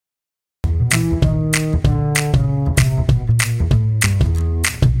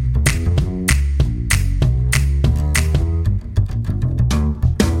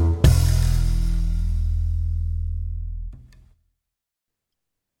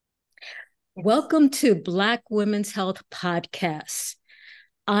Yes. Welcome to Black Women's Health Podcast.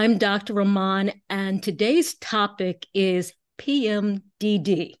 I'm Dr. Rahman, and today's topic is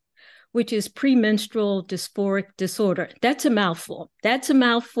PMDD, which is premenstrual dysphoric disorder. That's a mouthful.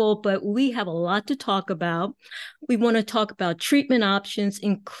 But we have a lot to talk about. We want to talk about treatment options,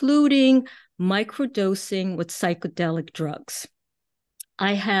 including microdosing with psychedelic drugs.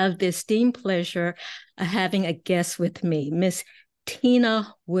 I have the esteemed pleasure of having a guest with me, Miss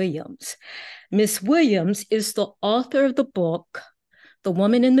Tina Williams. Miss Williams is the author of the book, The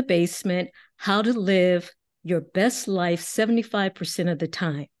Woman in the Basement: How to Live Your Best Life 75% of the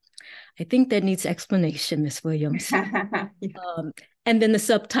Time. I think that needs explanation, Miss Williams. Yeah. Um, and then the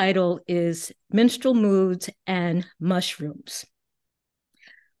subtitle is Menstrual Moods and Mushrooms.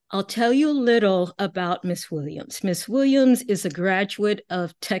 I'll tell you a little about Miss Williams. Miss Williams is a graduate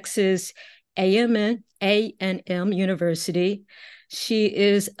of Texas A&M University. She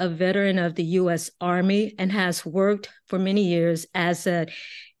is a veteran of the U.S. Army and has worked for many years as an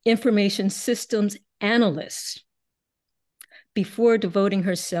information systems analyst before devoting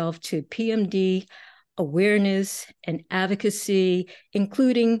herself to PMD awareness and advocacy,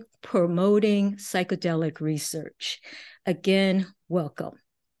 including promoting psychedelic research. Again, welcome.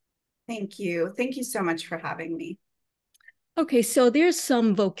 Thank you. Thank you so much for having me. Okay, so there's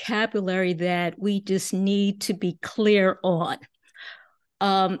some vocabulary that we just need to be clear on.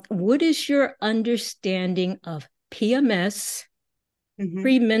 What is your understanding of PMS, Mhm.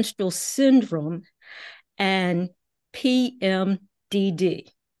 premenstrual syndrome, and PMDD?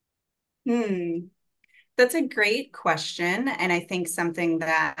 Hmm. That's a great question. And I think something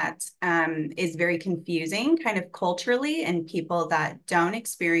that is very confusing kind of culturally and people that don't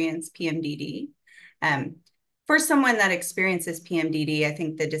experience PMDD. Um, for someone that experiences PMDD, I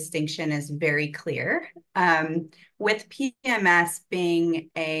think the distinction is very clear. With PMS being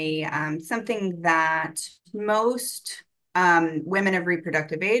a something that most women of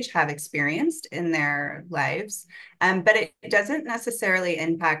reproductive age have experienced in their lives, but it doesn't necessarily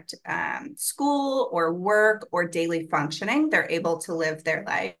impact school or work or daily functioning. They're able to live their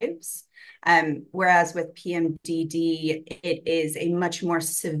lives. Whereas with PMDD, it is a much more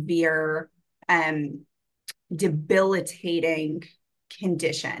severe, debilitating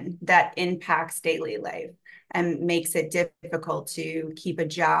condition that impacts daily life and makes it difficult to keep a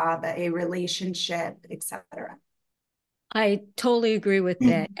job, a relationship, etc. I totally agree with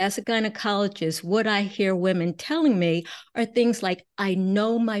that. As a gynecologist, what I hear women telling me are things like, I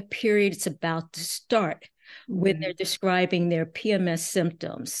know my period is about to start when they're Mhm. describing their PMS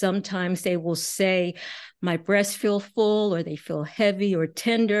symptoms. Sometimes they will say, my breasts feel full, or they feel heavy or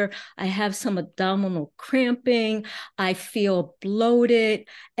tender. I have some abdominal cramping. I feel bloated.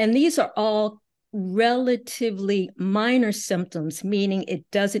 And these are all relatively minor symptoms, meaning it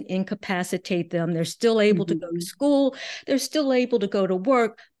doesn't incapacitate them. They're still able to go to Mhm. school, they're still able to go to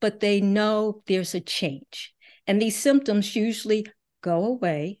work, but they know there's a change. And these symptoms usually go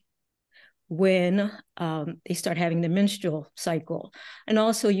away when they start having the menstrual cycle. And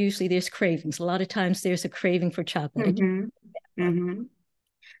also, usually, there's cravings. A lot of times, there's a craving for chocolate. Mhm. Mhm.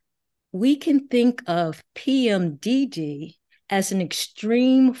 We can think of PMDD as an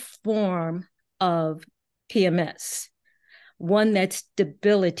extreme form of PMS, one that's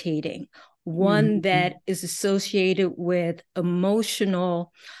debilitating, one that Mhm. is associated with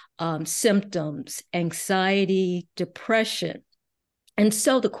emotional symptoms, anxiety, depression. And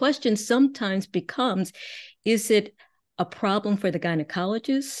so the question sometimes becomes, is it a problem for the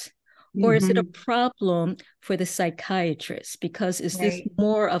gynecologist, or is it a Mhm. problem for the psychiatrist? Because is this Right.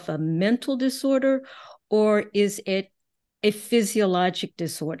 more of a mental disorder, or is it a physiologic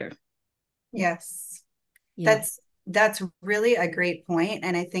disorder? Yes. Yeah. That's really a great point,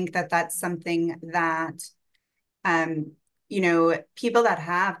 and I think that that's something that um, people that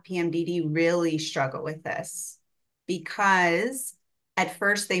have PMDD really struggle with this because at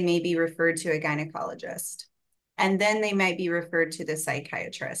first they may be referred to a gynecologist, and then they might be referred to the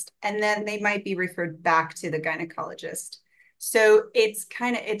psychiatrist, and then they might be referred back to the gynecologist. So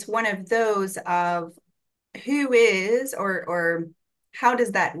it's one of those of who is or how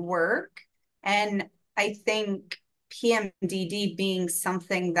does that work? And I think PMDD being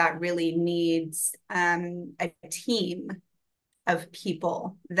something that really needs a team of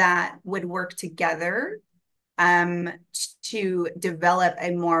people that would work together um, to develop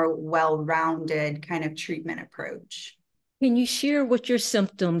a more well-rounded kind of treatment approach. Can you share what your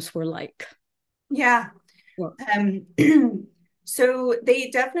symptoms were like? Yeah. Well, Um, so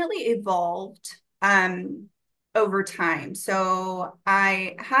they definitely evolved over time. So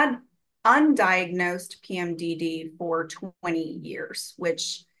I had undiagnosed PMDD for 20 years,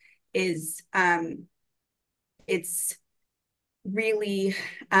 which is it's really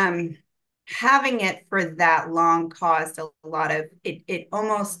having it for that long caused a lot of it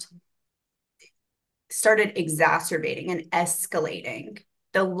almost started exacerbating and escalating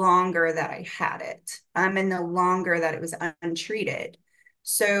the longer that I had it, and the longer that it was untreated.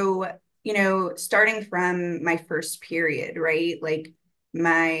 So, starting from my first period, right? Like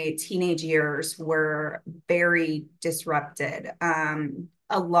my teenage years were very disrupted.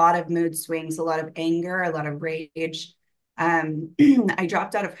 A lot of mood swings, a lot of anger, a lot of rage. I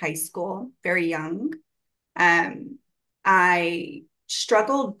dropped out of high school very young. I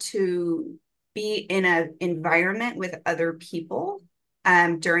struggled to be in an environment with other people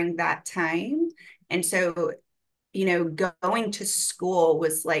during that time. And so, going to school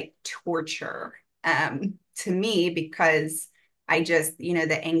was like torture to me because I just,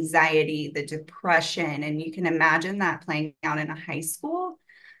 the anxiety, the depression, and you can imagine that playing out in a high school.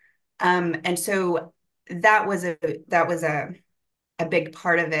 And so that was a big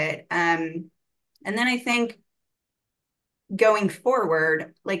part of it. And then I think going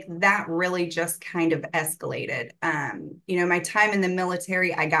forward, like that really just kind of escalated. My time in the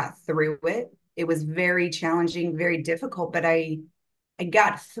military, I got through it. It was very challenging, very difficult, but I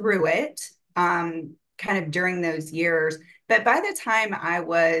got through it kind of during those years. But by the time I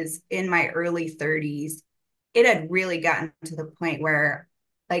was in my early 30s, it had really gotten to the point where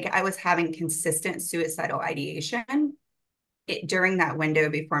like I was having consistent suicidal ideation during that window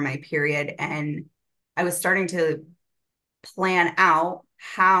before my period. And I was starting to plan out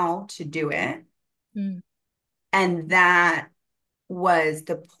how to do it. Mm. And that was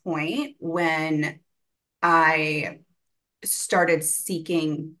the point when I started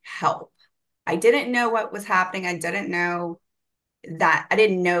seeking help. I didn't know what was happening. I didn't know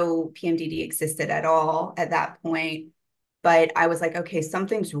PMDD existed at all at that point. But I was like, okay,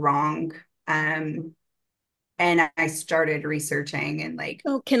 something's wrong. And I started researching and like,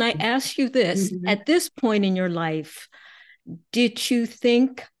 So, can I ask you this? mm-hmm. At this point in your life, did you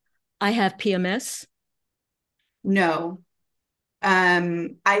think I have PMS? No.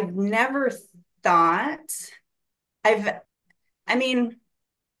 I've never thought I've, I mean,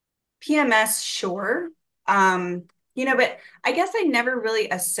 PMS, sure. But I guess I never really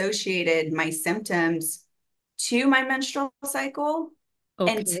associated my symptoms to my menstrual cycle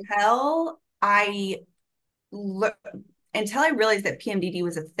Okay. until I look until I realized that PMDD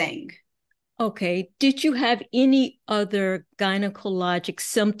was a thing. Okay. Did you have any other gynecologic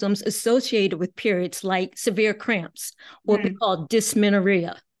symptoms associated with periods like severe cramps, what we Hmm. call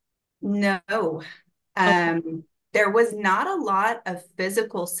dysmenorrhea? No. Okay. Um, there was not a lot of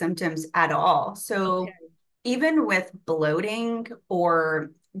physical symptoms at all. So Okay. even with bloating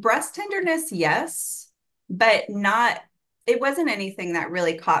or breast tenderness, yes, but not, it wasn't anything that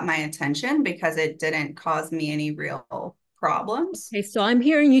really caught my attention because it didn't cause me any real problems. Okay. So I'm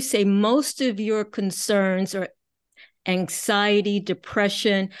hearing you say most of your concerns are anxiety,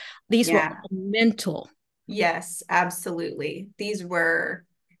 depression. These were Yeah. all mental. Yes, absolutely. These were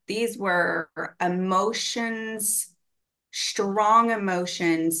emotions, strong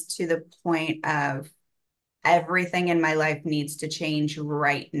emotions to the point of everything in my life needs to change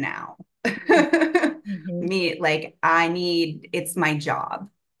right now. Mm-hmm. It's my job.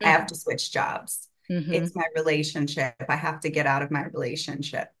 I have to switch jobs. Mm-hmm. It's my relationship. I have to get out of my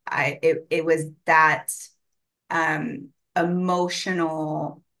relationship. It was that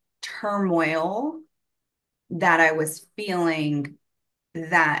emotional turmoil that I was feeling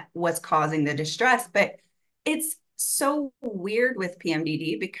that was causing the distress. But it's so weird with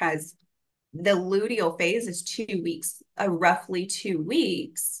PMDD because the luteal phase is 2 weeks, roughly 2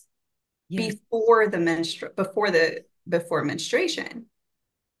 weeks Yes. before menstruation.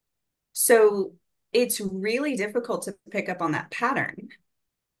 So it's really difficult to pick up on that pattern.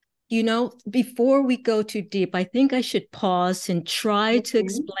 Before we go too deep, I think I should pause and try to Mhm.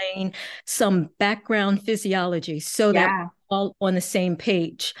 explain some background physiology so that Yeah. we're all on the same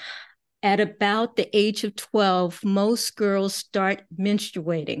page. At about the age of 12, most girls start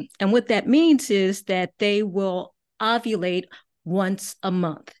menstruating. And what that means is that they will ovulate once a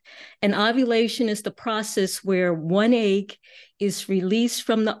month. And ovulation is the process where one egg is released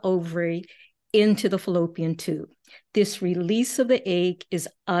from the ovary into the fallopian tube. This release of the egg is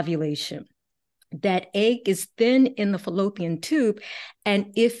ovulation. That egg is then in the fallopian tube,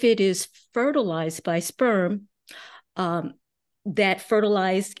 and if it is fertilized by sperm, um, that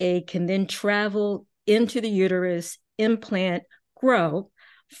fertilized egg can then travel into the uterus, implant, grow.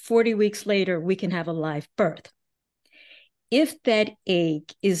 40 weeks later, we can have a live birth. If that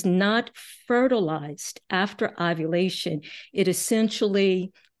egg is not fertilized after ovulation, it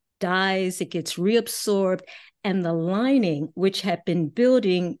essentially dies, it gets reabsorbed, and the lining, which had been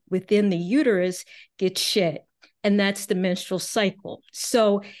building within the uterus, gets shed. And that's the menstrual cycle.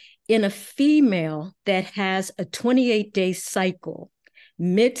 So, in a female that has a 28-day cycle,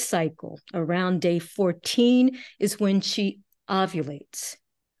 mid cycle, around day 14 is when she ovulates.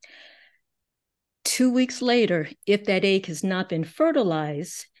 2 weeks later, if that egg has not been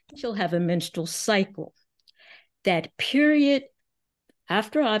fertilized, she'll have a menstrual cycle. That period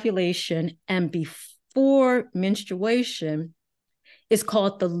after ovulation and before menstruation is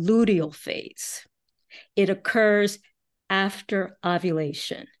called the luteal phase. It occurs after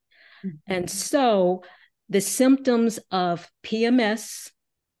ovulation. And so the symptoms of PMS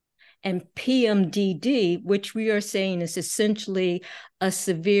and PMDD, which we are saying is essentially a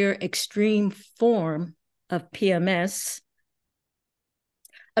severe extreme form of PMS,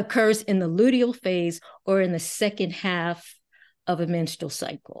 occurs in the luteal phase or in the second half of a menstrual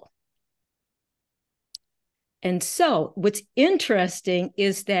cycle. And so what's interesting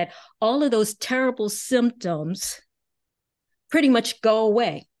is that all of those terrible symptoms pretty much go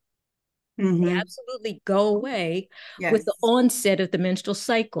away. Mm-hmm. They absolutely go away with the Yes. onset of the menstrual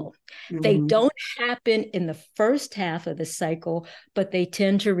cycle. Mm-hmm. They don't happen in the first half of the cycle, but they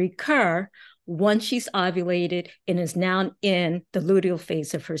tend to recur once she's ovulated and is now in the luteal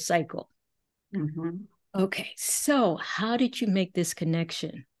phase of her cycle. Mm-hmm. Okay, so how did you make this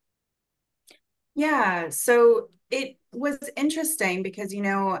connection? Yeah, so it was interesting because,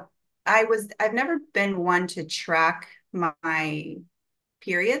 I've never been one to track my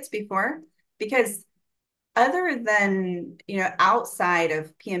periods before because other than, outside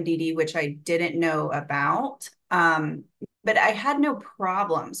of PMDD, which I didn't know about, but I had no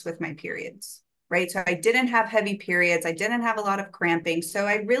problems with my periods, right? So I didn't have heavy periods. I didn't have a lot of cramping. So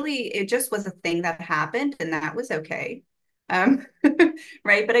it just was a thing that happened and that was okay. Um,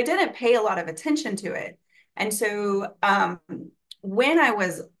 right. But I didn't pay a lot of attention to it. And so when I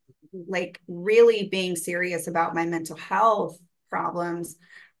was like really being serious about my mental health problems,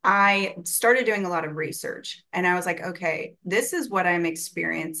 I started doing a lot of research and I was like, okay, this is what I'm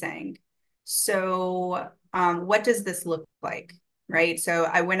experiencing. So, what does this look like? Right. So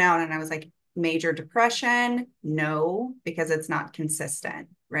I went out and I was like, major depression? No, because it's not consistent.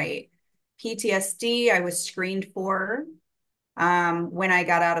 Right. PTSD, I was screened for when I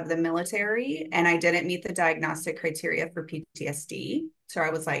got out of the military and I didn't meet the diagnostic criteria for PTSD. So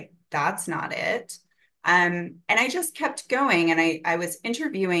I was like, that's not it. And I just kept going and I was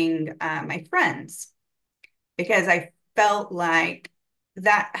interviewing my friends because I felt like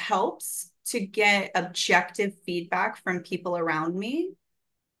that helps to get objective feedback from people around me.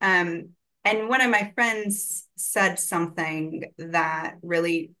 Um, and one of my friends said something that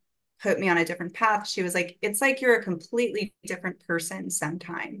really put me on a different path. She was like, it's like you're a completely different person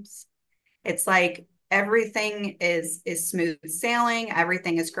sometimes. It's like everything is smooth sailing,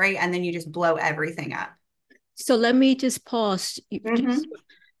 everything is great, and then you just blow everything up. So let me just pause. Mm-hmm.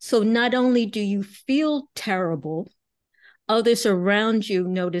 So not only do you feel terrible, others around you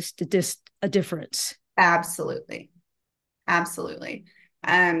notice a difference. Absolutely. Absolutely.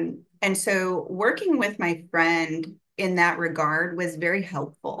 And so working with my friend in that regard was very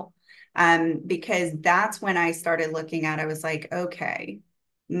helpful because that's when I started looking at, I was like, okay,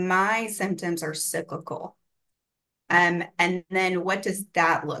 my symptoms are cyclical. And then what does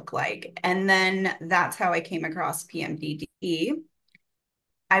that look like? And then that's how I came across PMDD.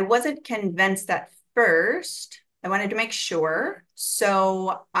 I wasn't convinced at first. I wanted to make sure.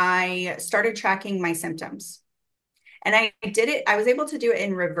 So I started tracking my symptoms. And I did it, I was able to do it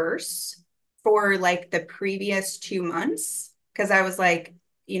in reverse for like the previous 2 months because I was like,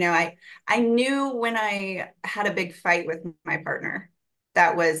 I knew when I had a big fight with my partner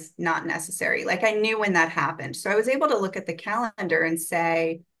that was not necessary. Like I knew when that happened. So I was able to look at the calendar and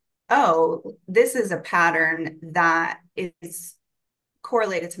say, oh, this is a pattern that is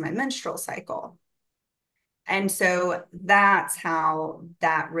correlated to my menstrual cycle. And so that's how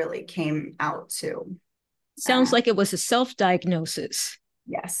that really came out too. Sounds like it was a self-diagnosis.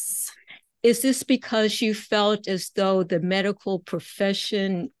 Yes. Is this because you felt as though the medical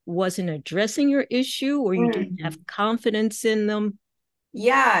profession wasn't addressing your issue or you didn't have Mhm. confidence in them?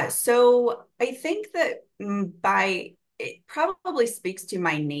 Yeah. So I think that it probably speaks to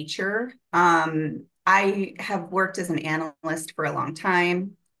my nature. I have worked as an analyst for a long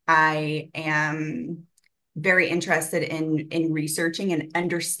time. I am very interested in researching and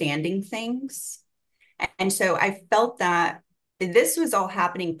understanding things. And so I felt that this was all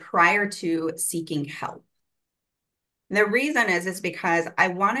happening prior to seeking help. The reason is because I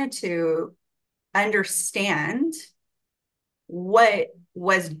wanted to understand what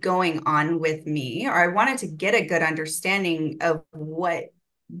was going on with me, or I wanted to get a good understanding of what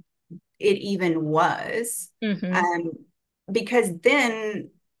it even was. Mm-hmm. Um, because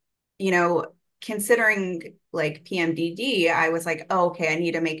then, you know, considering like PMDD, I was like, oh, okay, I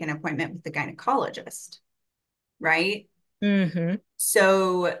need to make an appointment with the gynecologist, right? Mm-hmm.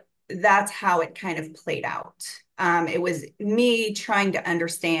 So that's how it kind of played out. It was me trying to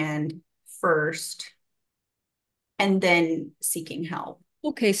understand first and then seeking help.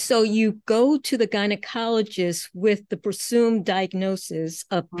 Okay, so you go to the gynecologist with the presumed diagnosis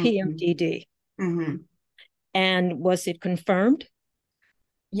of Mhm. PMDD. Mhm. And was it confirmed?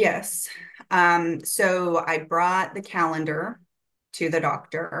 Yes. So I brought the calendar to the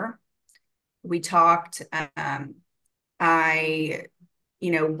doctor. We talked. I,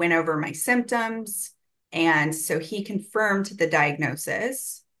 went over my symptoms. And so he confirmed the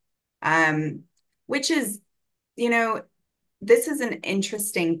diagnosis, um, which is, you know, this is an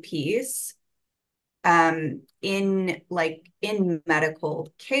interesting piece in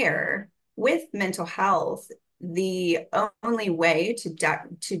medical care with mental health. The only way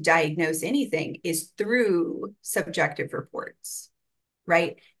to diagnose anything is through subjective reports,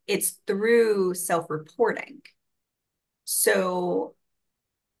 right? It's through self-reporting. So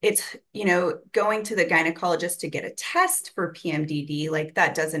it's, going to the gynecologist to get a test for PMDD, like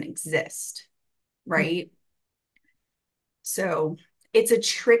that doesn't exist, right? So it's a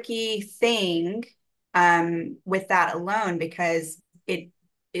tricky thing with that alone because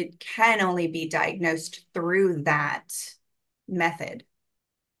it can only be diagnosed through that method.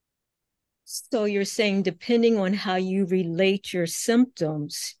 So you're saying, depending on how you relate your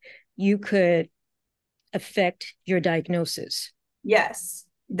symptoms, you could affect your diagnosis. Yes,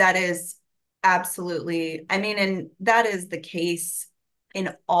 that is absolutely, I mean, and that is the case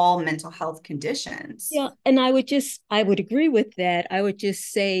in all mental health conditions. Yeah, and I would agree with that. I would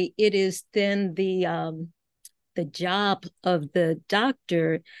just say it is then the job of the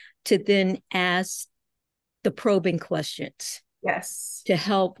doctor to then ask the probing questions Yes, to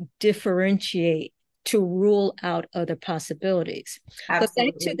help differentiate, to rule out other possibilities. But back to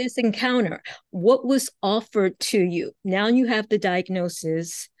absolutely. this encounter, what was offered to you? Now you have the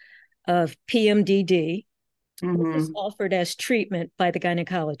diagnosis of PMDD. What was Mhm. offered as treatment by the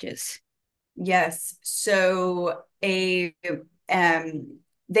gynecologist? Yes. So they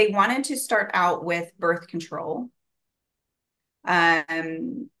wanted to start out with birth control,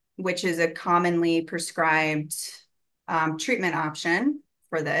 um, which is a commonly prescribed treatment option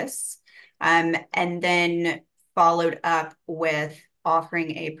for this, and then followed up with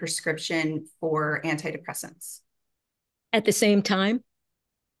offering a prescription for antidepressants. At the same time?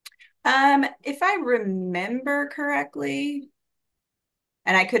 If I remember correctly,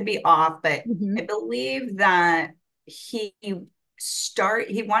 and I could be off, but I Mm-hmm. believe that he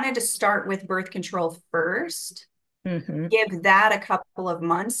he wanted to start with birth control first, Mm-hmm. give that a couple of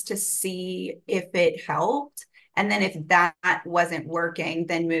months to see if it helped, and then if that wasn't working,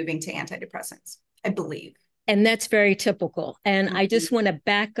 then moving to antidepressants, I believe. And that's very typical. And I Mhm. just want to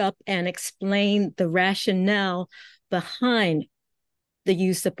back up and explain the rationale behind the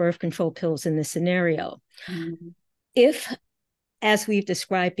use of birth control pills in this scenario. Mhm. If, as we've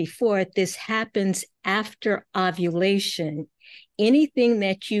described before, this happens after ovulation, anything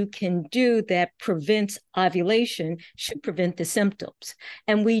that you can do that prevents ovulation should prevent the symptoms.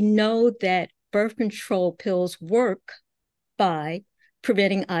 And we know that birth control pills work by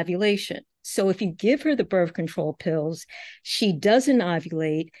preventing ovulation. So if you give her the birth control pills, she doesn't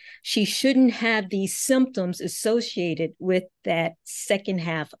ovulate, she shouldn't have these symptoms associated with that second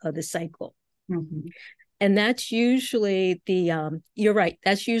half of the cycle. Mhm. And that's usually you're right,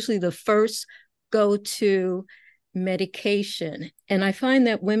 that's usually the first go to medication. And I find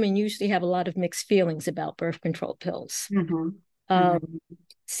that women usually have a lot of mixed feelings about birth control pills, Mhm. um, Mhm.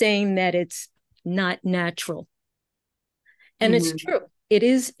 saying that it's not natural. And it's Mhm. true. It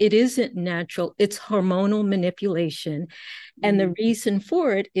isn't natural. It's hormonal manipulation. And the Mhm. reason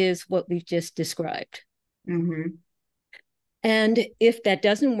for it is what we've just described. Mhm. And if that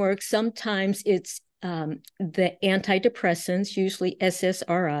doesn't work, sometimes it's the antidepressants, usually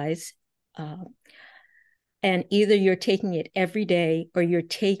SSRIs, uh, and either you're taking it every day or you're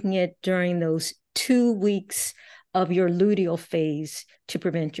taking it during those 2 weeks of your luteal phase to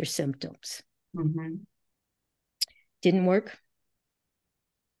prevent your symptoms. Mhm. Didn't work?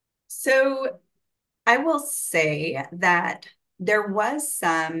 So I will say that there was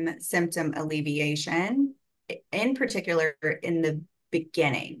some symptom alleviation, in particular in the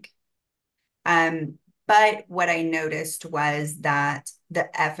beginning. Um, but what I noticed was that the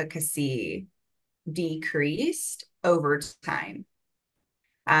efficacy decreased over time.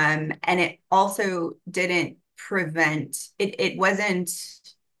 And it also didn't prevent it, it wasn't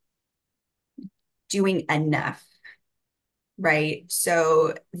doing enough, right?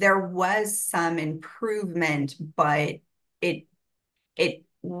 So there was some improvement, but it it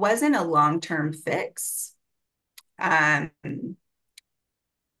wasn't a long-term fix. Um,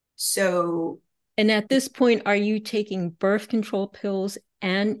 so And at this point, are you taking birth control pills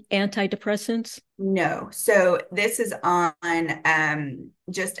and antidepressants? no. So this is on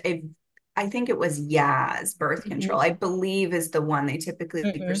just a, I think it was Yaz birth Mm-hmm. control, I believe is the one they typically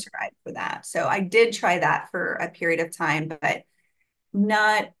Mm-hmm. prescribe for that. So I did try that for a period of time, but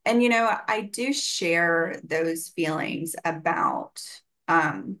not, and I do share those feelings about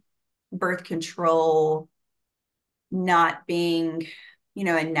birth control not being,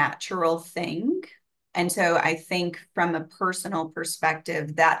 a natural thing. And so I think from a personal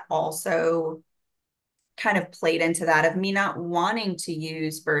perspective, that also kind of played into that of me not wanting to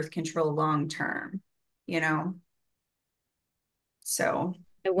use birth control long term, you know? So,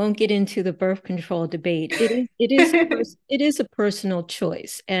 I won't get into the birth control debate. It is a personal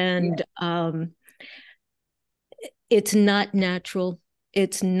choice, yeah, and it's not natural.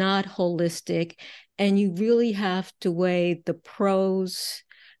 It's not holistic, and you really have to weigh the pros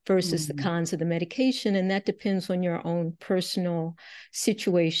versus the mhm. cons of the medication, and that depends on your own personal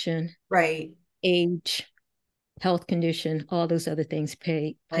situation, Right, age, health condition, all those other things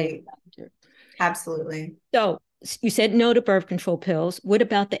play right. a factor. Absolutely. So you said no to birth control pills. What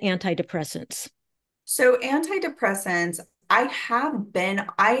about the antidepressants? So antidepressants,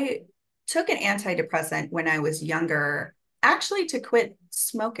 I took an antidepressant when I was younger, actually to quit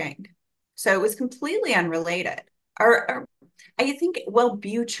smoking. So it was completely unrelated. Or I think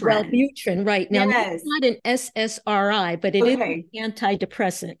Wellbutrin. Wellbutrin, right. Now, that's Yes. not an SSRI, but it is Okay. an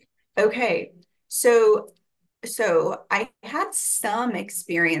antidepressant. Okay. So I had some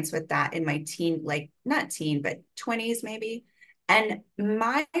experience with that in my teen, like not teen, but 20s maybe. And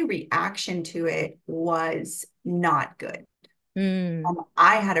my reaction to it was not good. Mm,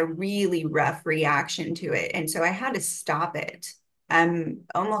 I had a really rough reaction to it. And so I had to stop it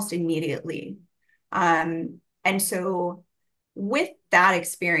almost immediately. And so with that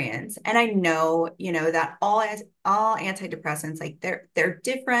experience, and I know, that all antidepressants, like they're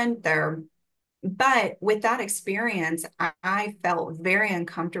different, but with that experience, I felt very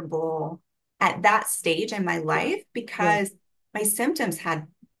uncomfortable at that stage in my life yeah. because my symptoms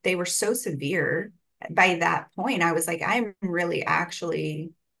they were so severe. By that point, I was like, I'm really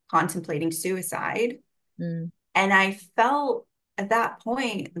actually contemplating suicide. Mm, And I felt at that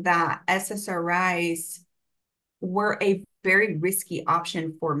point that SSRIs were a very risky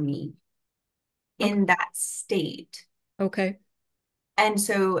option for me okay. in that state. Okay. And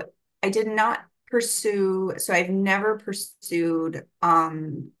so I did not pursue, so I've never pursued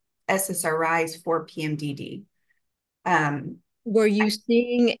SSRIs for PMDD. Um, Were you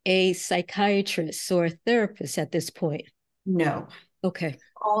seeing a psychiatrist or a therapist at this point? no, Okay.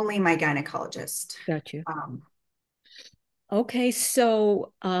 only my gynecologist. Got you. Um, Okay.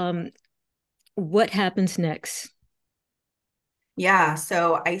 So, what happens next? yeah,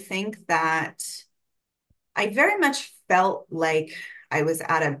 so I think that I very much felt like I was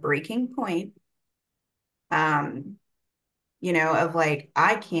at a breaking point, um, of like,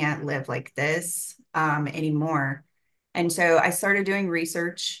 I can't live like this anymore. And so I started doing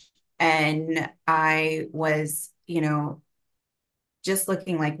research and I was, just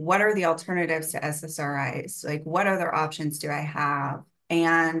looking like, what are the alternatives to SSRIs? Like, what other options do I have?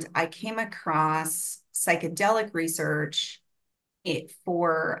 And I came across psychedelic research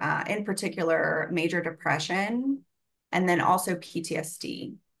in particular, major depression and then also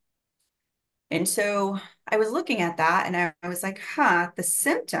PTSD. And so I was looking at that and I was like, the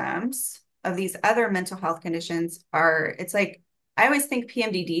symptoms of these other mental health conditions it's like, I always think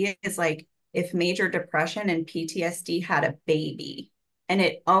PMDD is like if major depression and PTSD had a baby and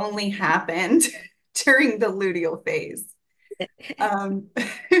it only happened during the luteal phase. Um,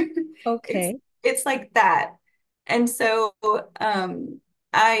 it's, Okay. it's like that. And so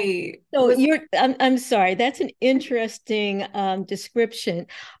I So was, I'm sorry, that's an interesting description.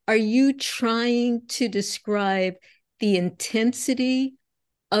 Are you trying to describe the intensity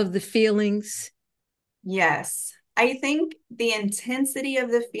of the feelings? yes, I think the intensity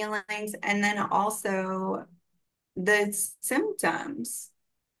of the feelings and then also the symptoms.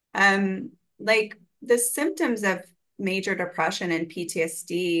 Like the symptoms of major depression and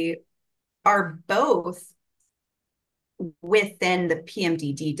PTSD are both within the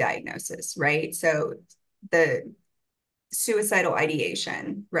PMDD diagnosis, right? So the suicidal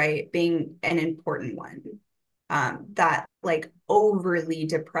ideation, right, being an important one. that like overly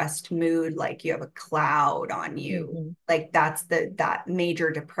depressed mood, like you have a cloud on you, Mm-hmm. like that's that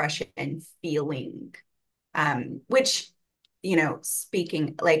major depression feeling, which,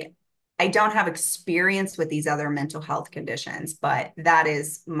 speaking like, I don't have experience with these other mental health conditions, but that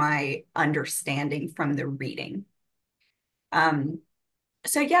is my understanding from the reading. Um,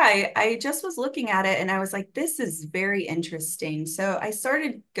 so yeah, I just was looking at it and I was like, this is very interesting. So I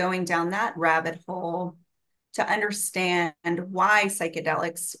started going down that rabbit hole to understand why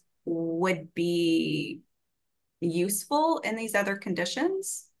psychedelics would be useful in these other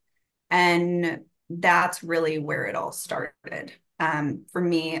conditions. And that's really where it all started. For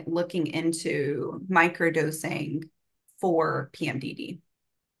me, looking into microdosing for PMDD.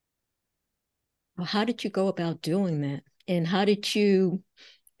 Well, how did you go about doing that? And how did you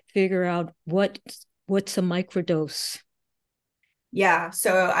figure out what's a microdose? Yeah,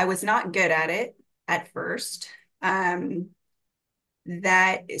 so I was not good at it at first. Um,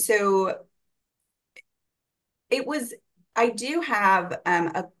 that so it was, I do have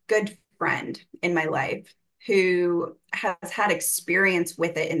a good friend in my life who has had experience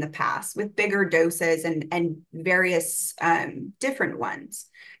with it in the past with bigger doses and various different ones.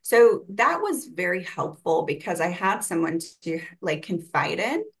 So that was very helpful because I had someone to like confide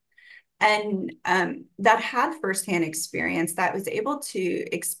in, and that had firsthand experience that was able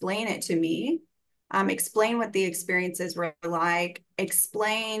to explain it to me, explain what the experiences were like,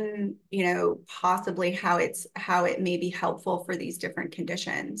 explain, possibly how it may be helpful for these different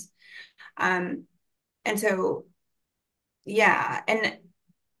conditions. Um, and so, yeah, and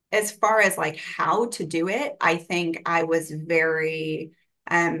as far as like how to do it, I think I was very,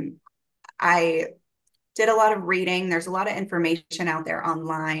 I did a lot of reading. There's a lot of information out there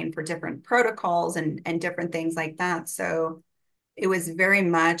online for different protocols and different things like that. So it was very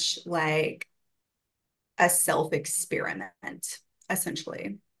much like a self experiment,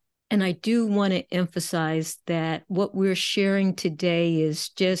 essentially. And I do want to emphasize that what we're sharing today is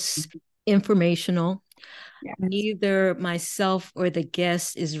just informational. Yes. Neither myself or the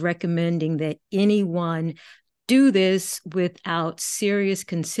guest is recommending that anyone do this without serious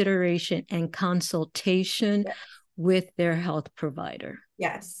consideration and consultation Yes. with their health provider.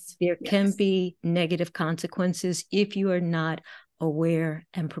 Yes. There can Yes. be negative consequences if you are not aware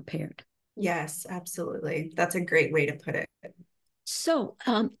and prepared. Yes, absolutely. That's a great way to put it. So,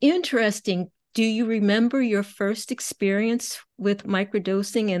 interesting. Do you remember your first experience with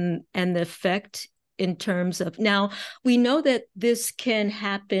microdosing and the effect in terms of now we know that this can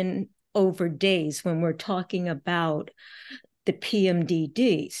happen over days when we're talking about the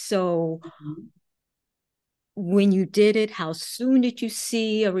PMDD. So, Mhm. when you did it, how soon did you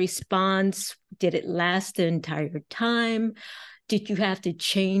see a response? Did it last the entire time? Did you have to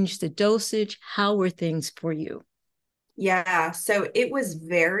change the dosage? How were things for you? Yeah, so it was a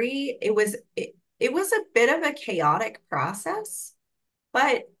bit of a chaotic process,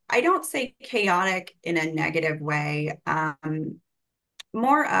 but I don't say chaotic in a negative way.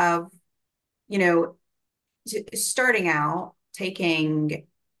 More of, you know, starting out taking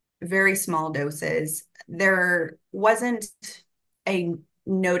very small doses, there wasn't a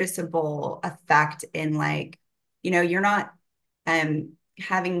noticeable effect in like, you're not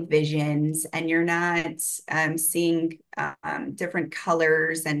having visions and you're not seeing different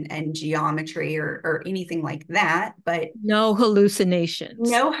colors and geometry or anything like that, but No hallucinations.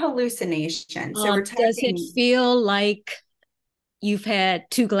 no hallucination. So we're Does it talking, feel like you've had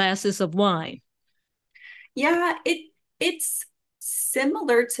two glasses of wine? yeah, it's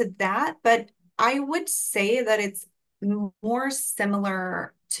similar to that, but I would say that it's more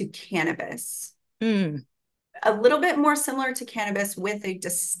similar to cannabis. Mm. A little bit more similar to cannabis with a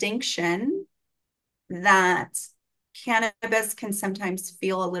distinction that cannabis can sometimes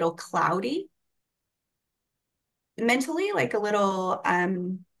feel a little cloudy mentally, like a little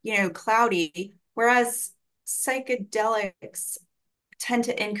cloudy, whereas psychedelics tend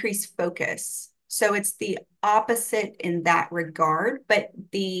to increase focus. So it's the opposite in that regard, but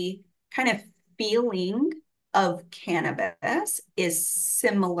the kind of feeling of cannabis is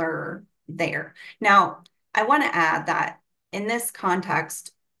similar there. Now, I want to add that in this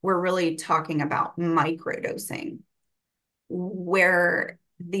context, we're really talking about microdosing, where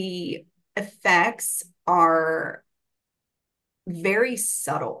the effects are very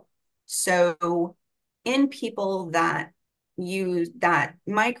subtle. So in people that use that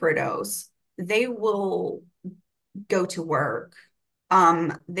microdose, they will go to work.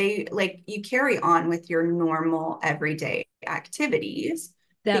 They like you carry on with your normal everyday activities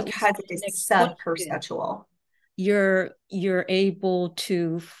That was because my it is next question. sub-perceptual. you're able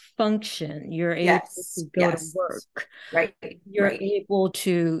to function, you're able to Yes, go to yes, work, right, you're right. able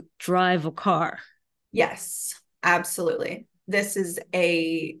to drive a car. Yes, absolutely. This is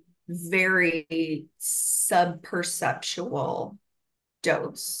a very subperceptual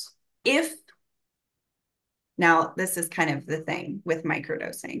dose. If Now, this is kind of the thing with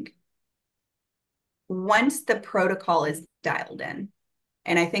microdosing. Once the protocol is dialed in,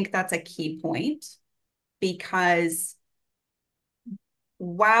 and I think that's a key point because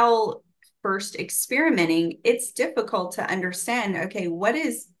while first experimenting, it's difficult to understand, okay, what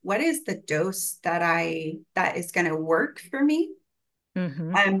is the dose that is going to work for me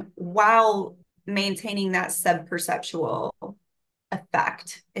Mm-hmm. while maintaining that subperceptual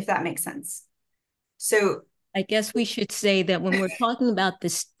effect, if that makes sense. So I guess we should say that when we're talking about the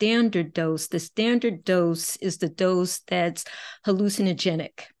standard dose is the dose that's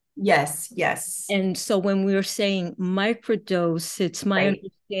hallucinogenic. yes, yes, And so when we're saying microdose, it's my right,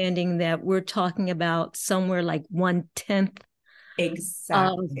 understanding that we're talking about somewhere like 1/10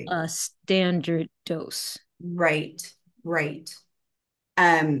 of exactly. a standard dose. Right, right.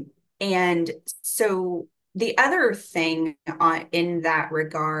 Um, and so the other thing in that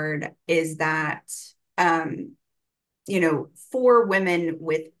regard is that, for women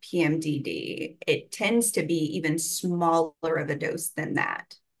with PMDD, it tends to be even smaller of a dose than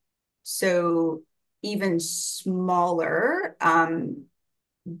that. So even smaller,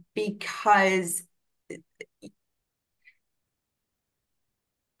 because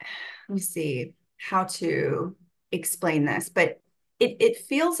let me see how to explain this, but it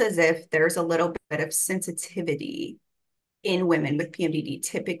feels as if there's a little bit of sensitivity in women with PMDD,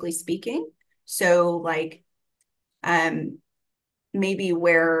 typically speaking. So like um, maybe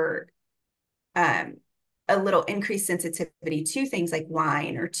where um, a little increased sensitivity to things like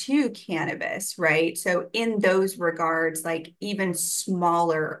wine or to cannabis, right? So in those regards, like even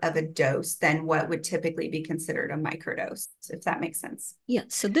smaller of a dose than what would typically be considered a microdose, if that makes sense. Yeah,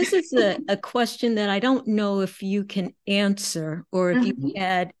 so this is a question that I don't know if you can answer or if you Mhm.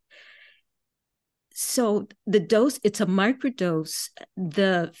 had. So the dose, it's a microdose.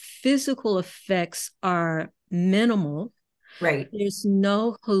 The physical effects are minimal. Right. There's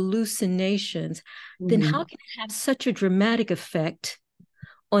no hallucinations. Then how Mhm. can it have such a dramatic effect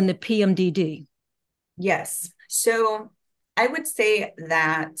on the PMDD? Yes. So I would say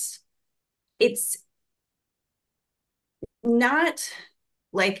that it's not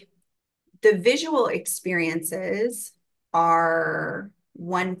like the visual experiences are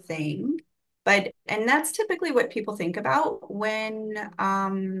one thing, and that's typically what people think about when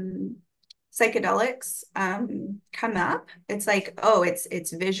psychedelics come up. It's like, oh,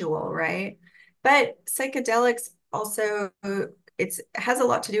 it's visual, right? But psychedelics also it has a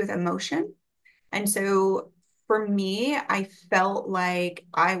lot to do with emotion. And so for me, I felt like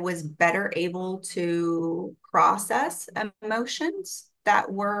I was better able to process emotions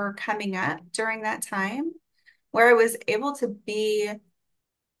that were coming up during that time, where I was able to be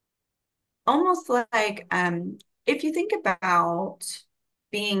almost like if you think about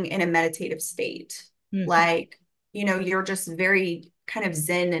being in a meditative state, Mm-hmm. like, you're just very kind of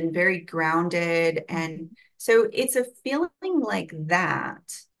zen and very grounded. And so it's a feeling like that.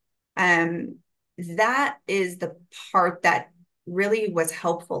 Um, that is the part that really was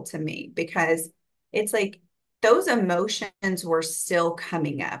helpful to me because it's like those emotions were still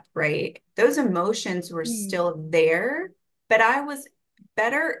coming up, right? Those emotions were Mm. still there, but I was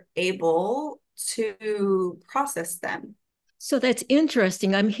better able to process them. So that's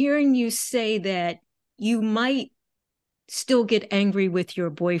interesting. I'm hearing you say that you might still get angry with your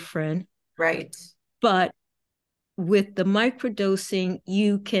boyfriend, Right. but with the microdosing,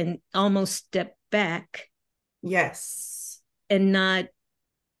 you can almost step back Yes. and not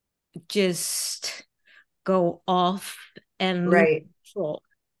just go off and lose Right. control.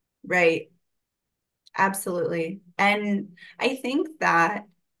 Right. Absolutely. And I think that,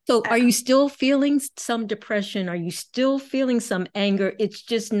 So, uh, are you still feeling some depression? Are you still feeling some anger? It's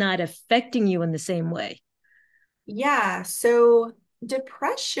just not affecting you in the same way. yeah, so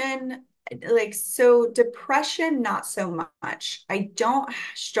depression, depression, not so much. I don't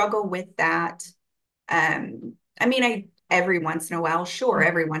struggle with that. I mean, every once in a while, sure,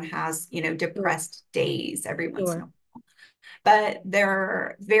 everyone has, Sure, depressed days every once in a sure. while, but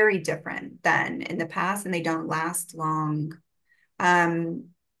they're very different than in the past and they don't last long. Um,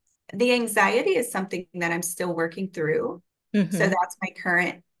 the anxiety is something that I'm still working through. So Mm-hmm. that's my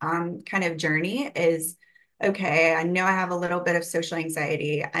current kind of journey is okay, I know I have a little bit of social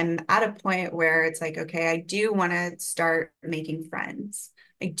anxiety. I'm at a point where it's like, okay, I do want to start making friends.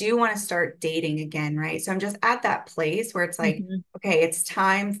 I do want to start dating again, right? So I'm just at that place where it's like, Mm-hmm. okay, it's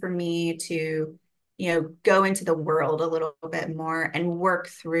time for me to, go into the world a little bit more and work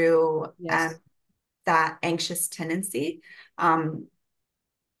through Yes. that anxious tendency. Um,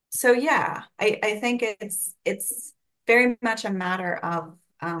 so yeah, I think it's very much a matter of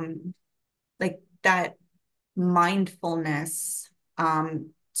like that mindfulness,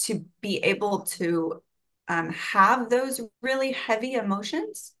 to be able to have those really heavy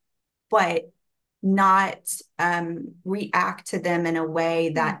emotions, but not react to them in a way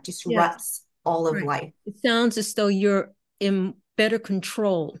Yeah. that Yes. disrupts all of Right. life. It sounds as though you're in better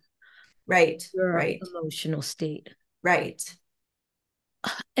control of Right, your right, emotional state. right.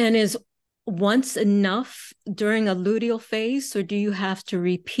 And is once enough during a luteal phase, or do you have to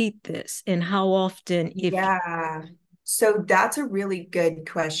repeat this? And how often, if you? Yeah. So that's a really good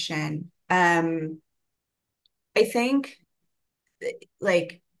question. I think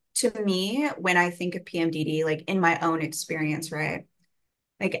like to me, when I think of PMDD, like in my own experience, right?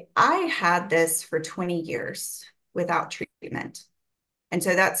 Like I had this for 20 years without treatment. And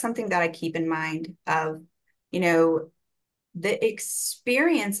so that's something that I keep in mind of, you know, the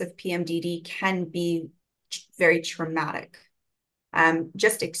experience of PMDD can be very traumatic.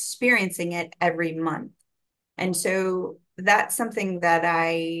 Just experiencing it every month. And so that's something that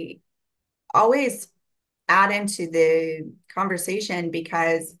I always add into the conversation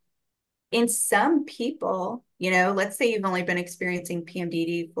because in some people, let's say you've only been experiencing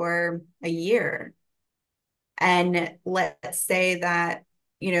PMDD for a year, and let's say that,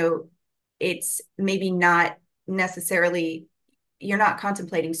 you know, it's maybe not necessarily, you're not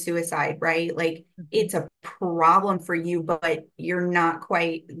contemplating suicide, right? Like Mhm. it's a problem for you, but you're not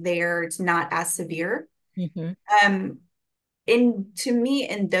quite there. It's not as severe. Mhm. Um, to me,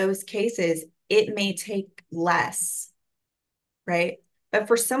 in those cases, it may take less, right? But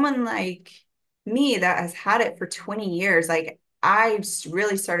for someone like me that has had it for 20 years, like I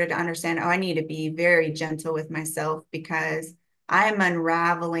really started to understand, oh, I need to be very gentle with myself because I'm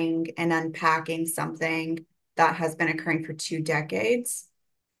unraveling and unpacking something that has been occurring for 2 decades.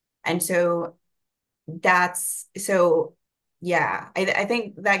 And so yeah, I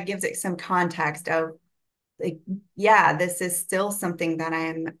think that gives it some context of like, yeah, this is still something that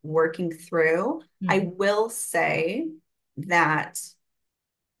I'm working through. I Mhm. will say that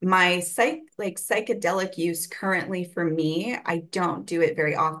my psychedelic use currently for me, I don't do it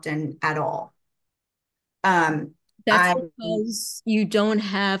very often at all. That's I because you don't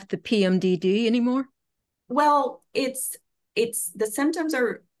have the PMDD anymore. Well, it's the symptoms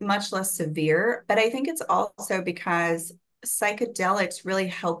are much less severe, but I think it's also because psychedelics really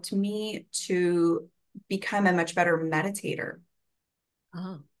helped me to become a much better meditator.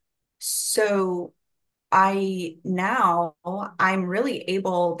 Oh, So I'm really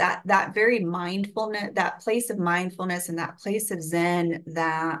able, that very mindfulness, that place of mindfulness and that place of Zen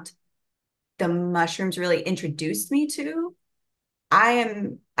that the mushrooms really introduced me to.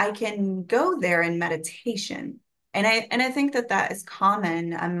 I can go there in meditation. And I think that that is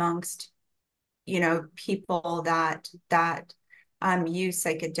common amongst, people that use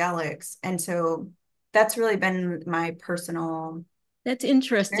psychedelics. And so that's really been my personal that's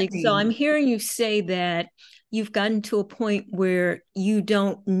interesting. So I'm experience. hearing you say that you've gotten to a point where you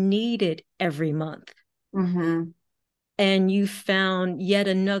don't need it every month, Hmm. and you found yet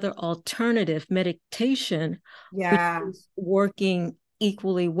another alternative meditation, which Yeah. is working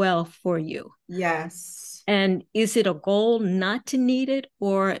equally well for you. Yes. And is it a goal not to need it,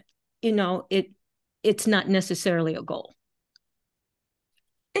 or it's not necessarily a goal?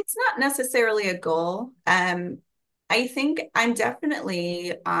 It's not necessarily a goal. I think I'm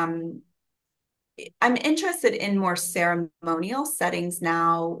interested in more ceremonial settings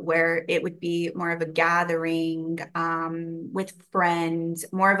now where it would be more of a gathering with friends,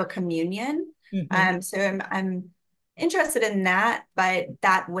 more of a communion. Mm-hmm. So I'm interested in that, but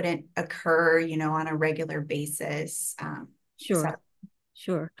that wouldn't occur, on a regular basis. So Sure,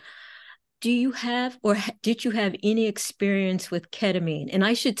 sure. Do you have, or did you have any experience with ketamine? And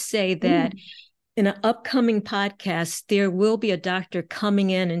I should say that mm, in an upcoming podcast, there will be a doctor coming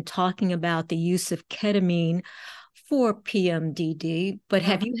in and talking about the use of ketamine for PMDD. But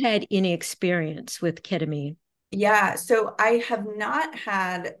have you had any experience with ketamine? yeah, so I have not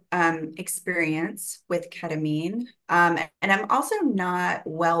had experience with ketamine, and I'm also not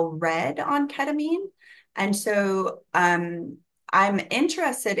well read on ketamine, and so I'm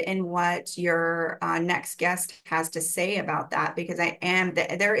interested in what your next guest has to say about that because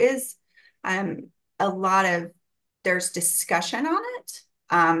there is um, a lot of there's discussion on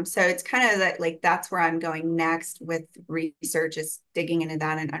it. So it's kind of like that's where I'm going next with research, is digging into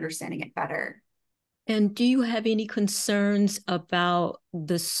that and understanding it better. And do you have any concerns about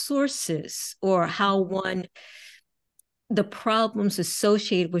the sources or how one, the problems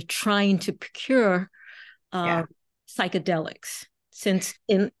associated with trying to procure uh, Yeah, psychedelics?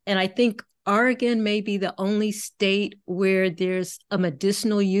 And I think Oregon may be the only state where there's a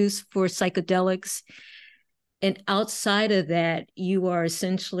medicinal use for psychedelics. And outside of that, you are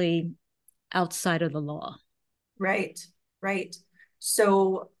essentially outside of the law. right, right.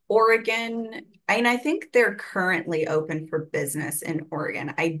 So Oregon, and I think they're currently open for business in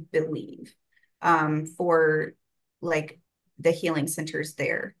Oregon, I believe, for like the healing centers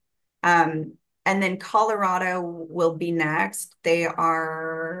there. Um, and then Colorado will be next. They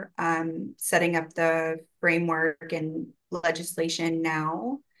are setting up the framework and legislation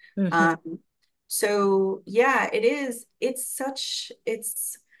now. Mm-hmm. Um, so yeah, it is. It's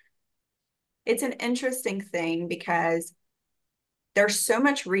an interesting thing because there's so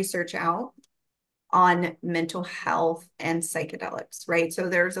much research out on mental health and psychedelics, right? So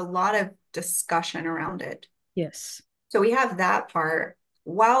there's a lot of discussion around it. Yes. So we have that part,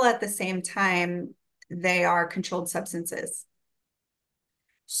 while at the same time, they are controlled substances.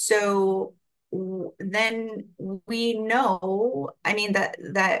 So then we know, I mean,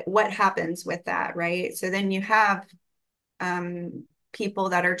 that what happens with that, right? So then you have people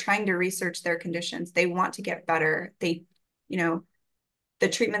that are trying to research their conditions. They want to get better. You know, the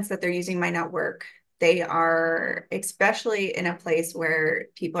treatments that they're using might not work. They are, especially in a place where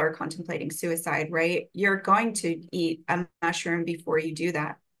people are contemplating suicide, right? You're going to eat a mushroom before you do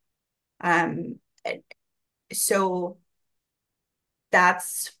that. Um, so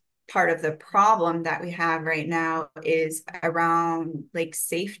that's part of the problem that we have right now, is around like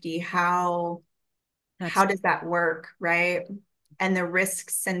safety. How That's does that work, right? And the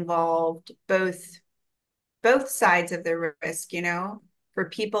risks involved, both sides of the risk, for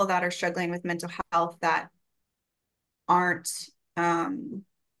people that are struggling with mental health that aren't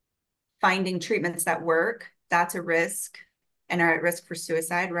finding treatments that work, that's a risk, and are at risk for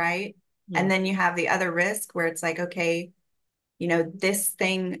suicide, right? And yeah. then you have the other risk where it's like, okay, this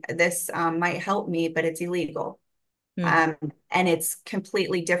might help me, but it's illegal. Mm. Um, and it's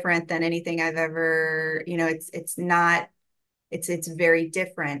completely different than anything I've ever, it's not, it's very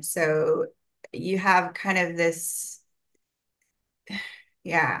different. So you have kind of this,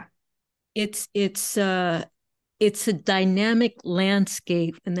 yeah, It's it's a dynamic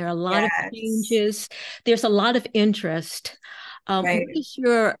landscape and there are a lot of yes, changes. There's a lot of interest. What right. does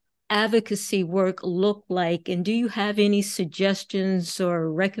your advocacy work look like? And do you have any suggestions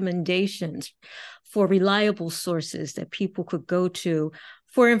or recommendations for reliable sources that people could go to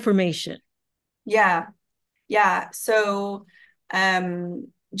for information? Yeah. Yeah. So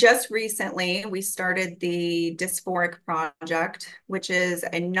just recently, we started the Dysphoric Project, which is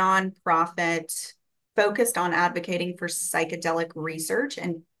a nonprofit focused on advocating for psychedelic research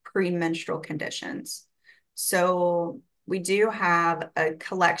and premenstrual conditions. So we do have a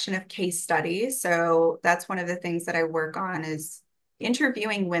collection of case studies. So that's one of the things that I work on, is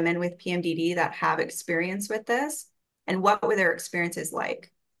interviewing women with PMDD that have experience with this, and what were their experiences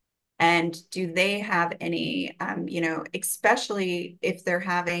like. And do they have any, especially if they're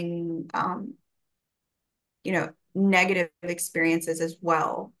having, negative experiences as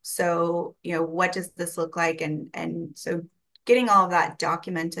well. So, what does this look like? And so getting all of that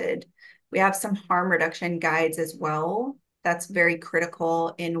documented. We have some harm reduction guides as well. That's very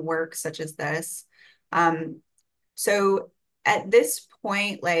critical in work such as this. Um, so at this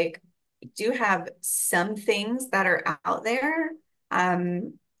point, like, do have some things that are out there.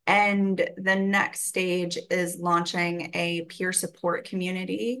 Um, and the next stage is launching a peer support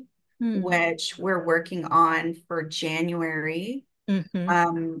community, Hmm. which we're working on for January. Mm-hmm.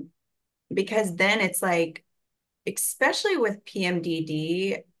 Um, because then it's like, especially with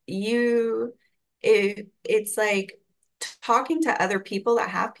PMDD, it's like talking to other people that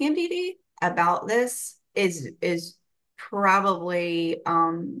have PMDD about this is probably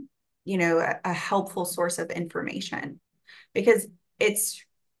a helpful source of information, because it's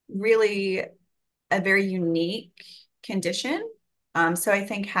really a very unique condition. So I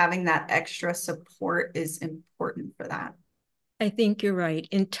think having that extra support is important for that. I think you're right.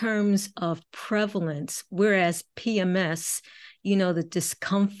 In terms of prevalence, whereas PMS, the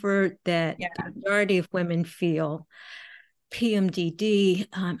discomfort that Yeah, the majority of women feel, PMDD,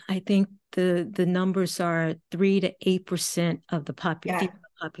 I think the numbers are 3 to 8% of the yeah, female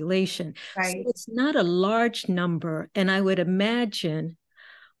population. So right. it's not a large number. And I would imagine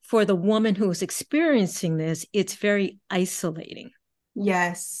for the woman who's experiencing this, it's very isolating.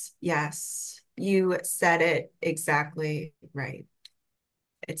 Yes, yes. You said it exactly right.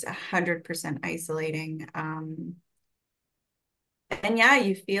 It's 100% isolating. And yeah,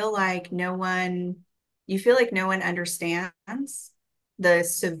 you feel like no one understands the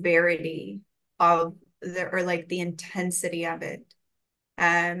severity of or like the intensity of it.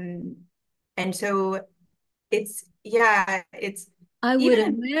 Um, and so it's I would even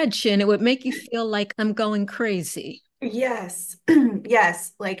imagine it would make you feel like I'm going crazy. yes,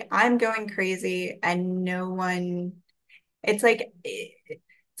 yes, like I'm going crazy and no one, it's like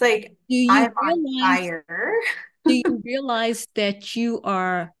Do I'm you on realize fire. do you realize that you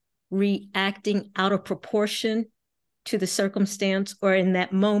are reacting out of proportion to the circumstance or in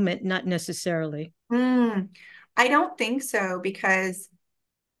that moment, not necessarily? Mm, I don't think so because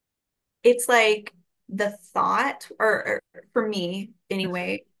it's like the thought, or for me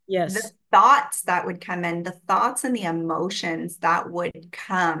anyway, the Yes. thoughts that would come in, the thoughts and the emotions that would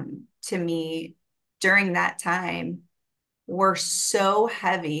come to me during that time were so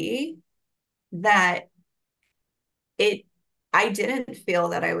heavy that it, I didn't feel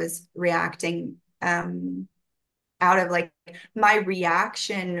that I was reacting out of like, my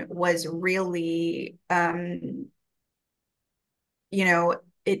reaction was really, you know,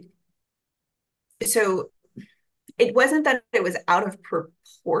 it, so it wasn't that it was out of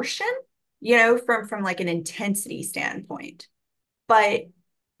proportion, from like an intensity standpoint, but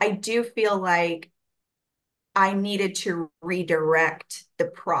I do feel like I needed to redirect the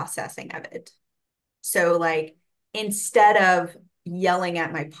processing of it. So like instead of yelling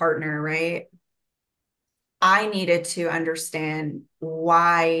at my partner, right? I needed to understand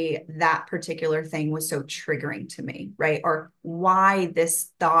why that particular thing was so triggering to me, right? Or why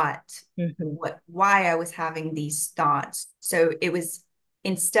this thought, Mm-hmm. why I was having these thoughts. So it was,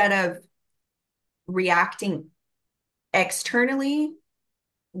 instead of reacting externally,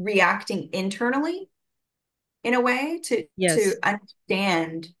 reacting internally in a way to Yes.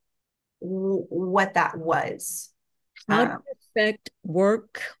 understand what that was. How did Um, it affect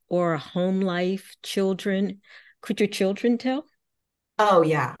work or home life, children? Could your children tell? oh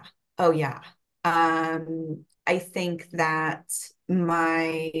yeah. Oh yeah. I think that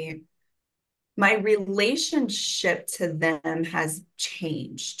my relationship to them has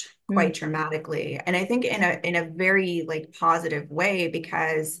changed Mm, quite dramatically. And I think in a very like positive way,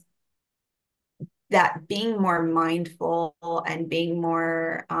 because that being more mindful and being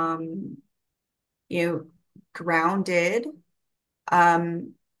more you know, grounded,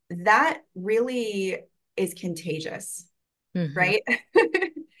 that really is contagious, mhm, right?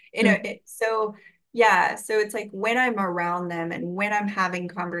 mhm, So yeah, so it's like when I'm around them and when I'm having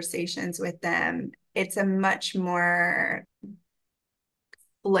conversations with them, it's a much more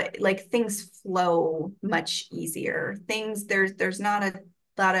like things flow much easier. There's not a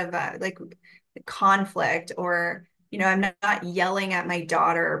lot of like conflict, or I'm not yelling at my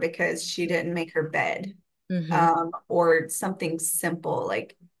daughter because she didn't make her bed, mhm, or something simple.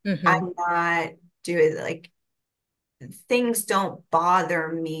 Like mhm, I'm not doing like, things don't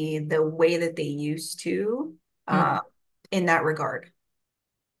bother me the way that they used to, mhm. in that regard.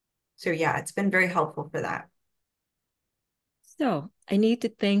 So yeah, it's been very helpful for that. So I need to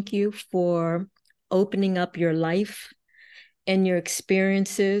thank you for opening up your life and your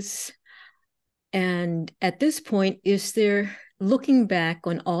experiences. And at this point, is there, looking back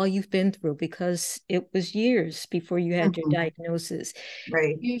on all you've been through, because it was years before you had your Mhm. diagnosis,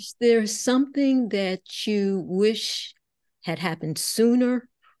 Right. is there something that you wish had happened sooner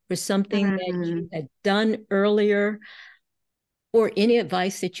or something that you Mhm. had done earlier, or any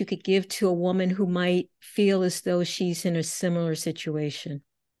advice that you could give to a woman who might feel as though she's in a similar situation?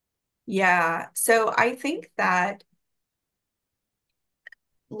 Yeah. So I think that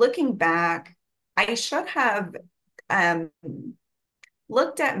looking back, I should have um,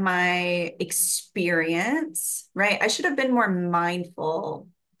 looked at my experience, right? I should have been more mindful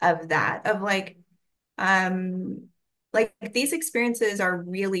of that, of um, like these experiences are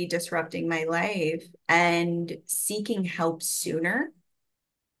really disrupting my life, and seeking help sooner.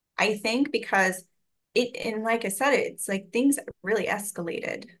 I think because and like I said, it's like things really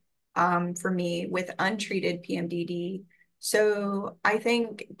escalated for me with untreated PMDD. So I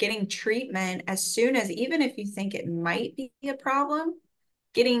think getting treatment as soon as, even if you think it might be a problem,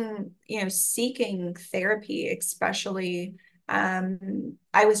 seeking therapy, especially.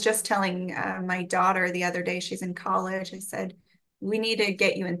 I was just telling my daughter the other day, she's in college, I said, we need to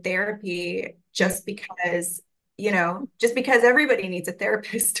get you in therapy just because everybody needs a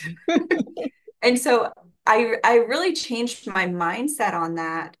therapist. And so I really changed my mindset on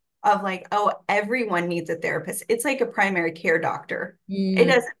that. of like, oh, everyone needs a therapist. It's like a primary care doctor. It Mm,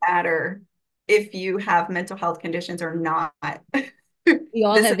 doesn't matter if you have mental health conditions or not. we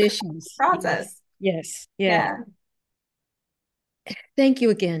all This is have the issues. Yes, process. yes, yes. Yeah. Thank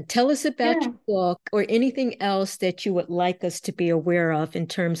you again. Tell us about Yeah. your book or anything else that you would like us to be aware of in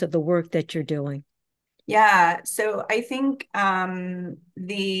terms of the work that you're doing. Yeah. So I think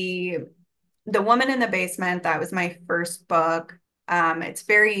the Woman in the Basement, that was my first book. It's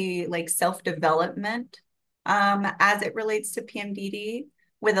very like self-development as it relates to PMDD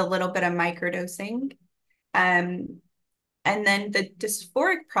with a little bit of microdosing. Um, and then the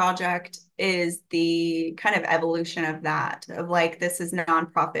Dysphoric Project is the kind of evolution of that, of like, this is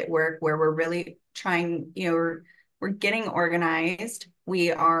nonprofit work where we're really trying, we're getting organized.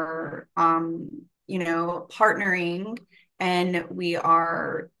 We are, partnering, and we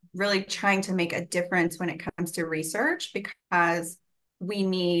are really trying to make a difference when it comes to research, because we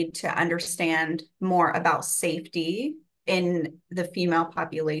need to understand more about safety in the female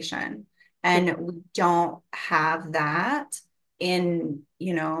population, and we don't have that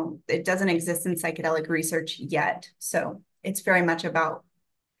it doesn't exist in psychedelic research yet. So it's very much about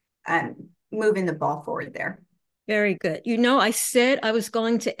moving the ball forward there. Very good. I said I was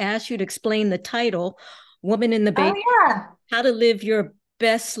going to ask you to explain the title, Woman in the Oh, Basement, yeah. How to Live Your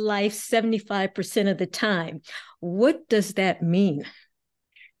Best Life 75% of the Time. What does that mean?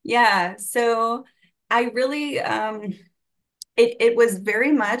 Yeah. So I really, it was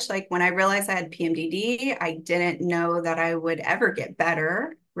very much like when I realized I had PMDD, I didn't know that I would ever get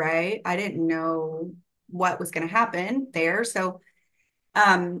better, right? I didn't know what was going to happen there. So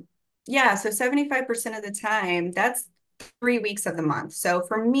Um, yeah, so 75% of the time, that's 3 weeks of the month. So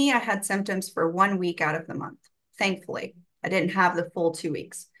for me, I had symptoms for 1 week out of the month. Thankfully, I didn't have the full 2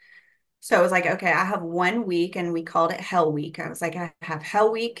 weeks. So I was like, okay, I have 1 week, and we called it Hell Week. I was like, I have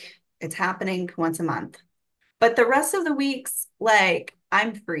Hell Week. It's happening once a month. But the rest of the weeks, like,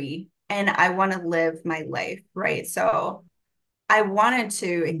 I'm free and I want to live my life, right? So I wanted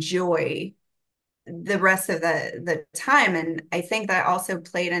to enjoy the rest of the time, and I think that also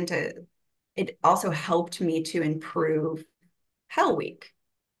played into it, also helped me to improve Hell Week,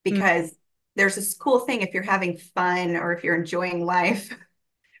 because there's this cool thing: if you're having fun or if you're enjoying life,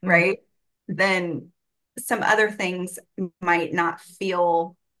 Mm-hmm. right, then some other things might not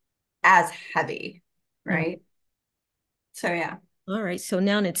feel as heavy, right? So yeah. All right. So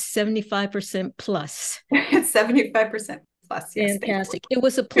now it's 75% plus. It's 75% plus. Yes, thankfully. Fantastic. It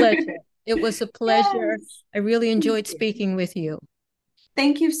was a pleasure. It was a pleasure. Yes. I really Thank enjoyed you. speaking with you.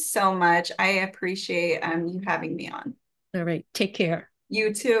 Thank you so much. I appreciate you having me on. All right. Take care.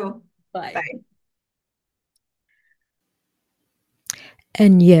 You too. Bye. Bye.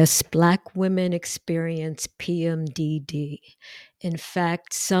 And yes, Black women experience PMDD. In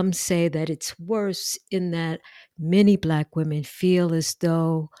fact, some say that it's worse in that many Black women feel as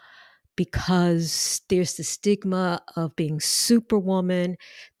though because there's the stigma of being superwoman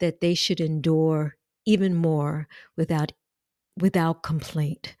that they should endure even more without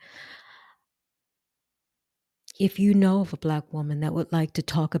complaint. If you know of a Black woman that would like to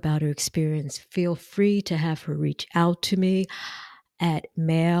talk about her experience, feel free to have her reach out to me at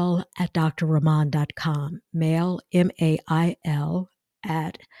mail@drrahman.com. Mail, MAIL,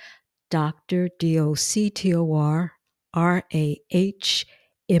 at Dr.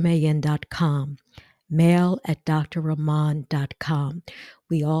 DoctorRahman.com. Mail@drrahman.com.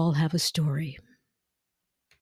 We all have a story.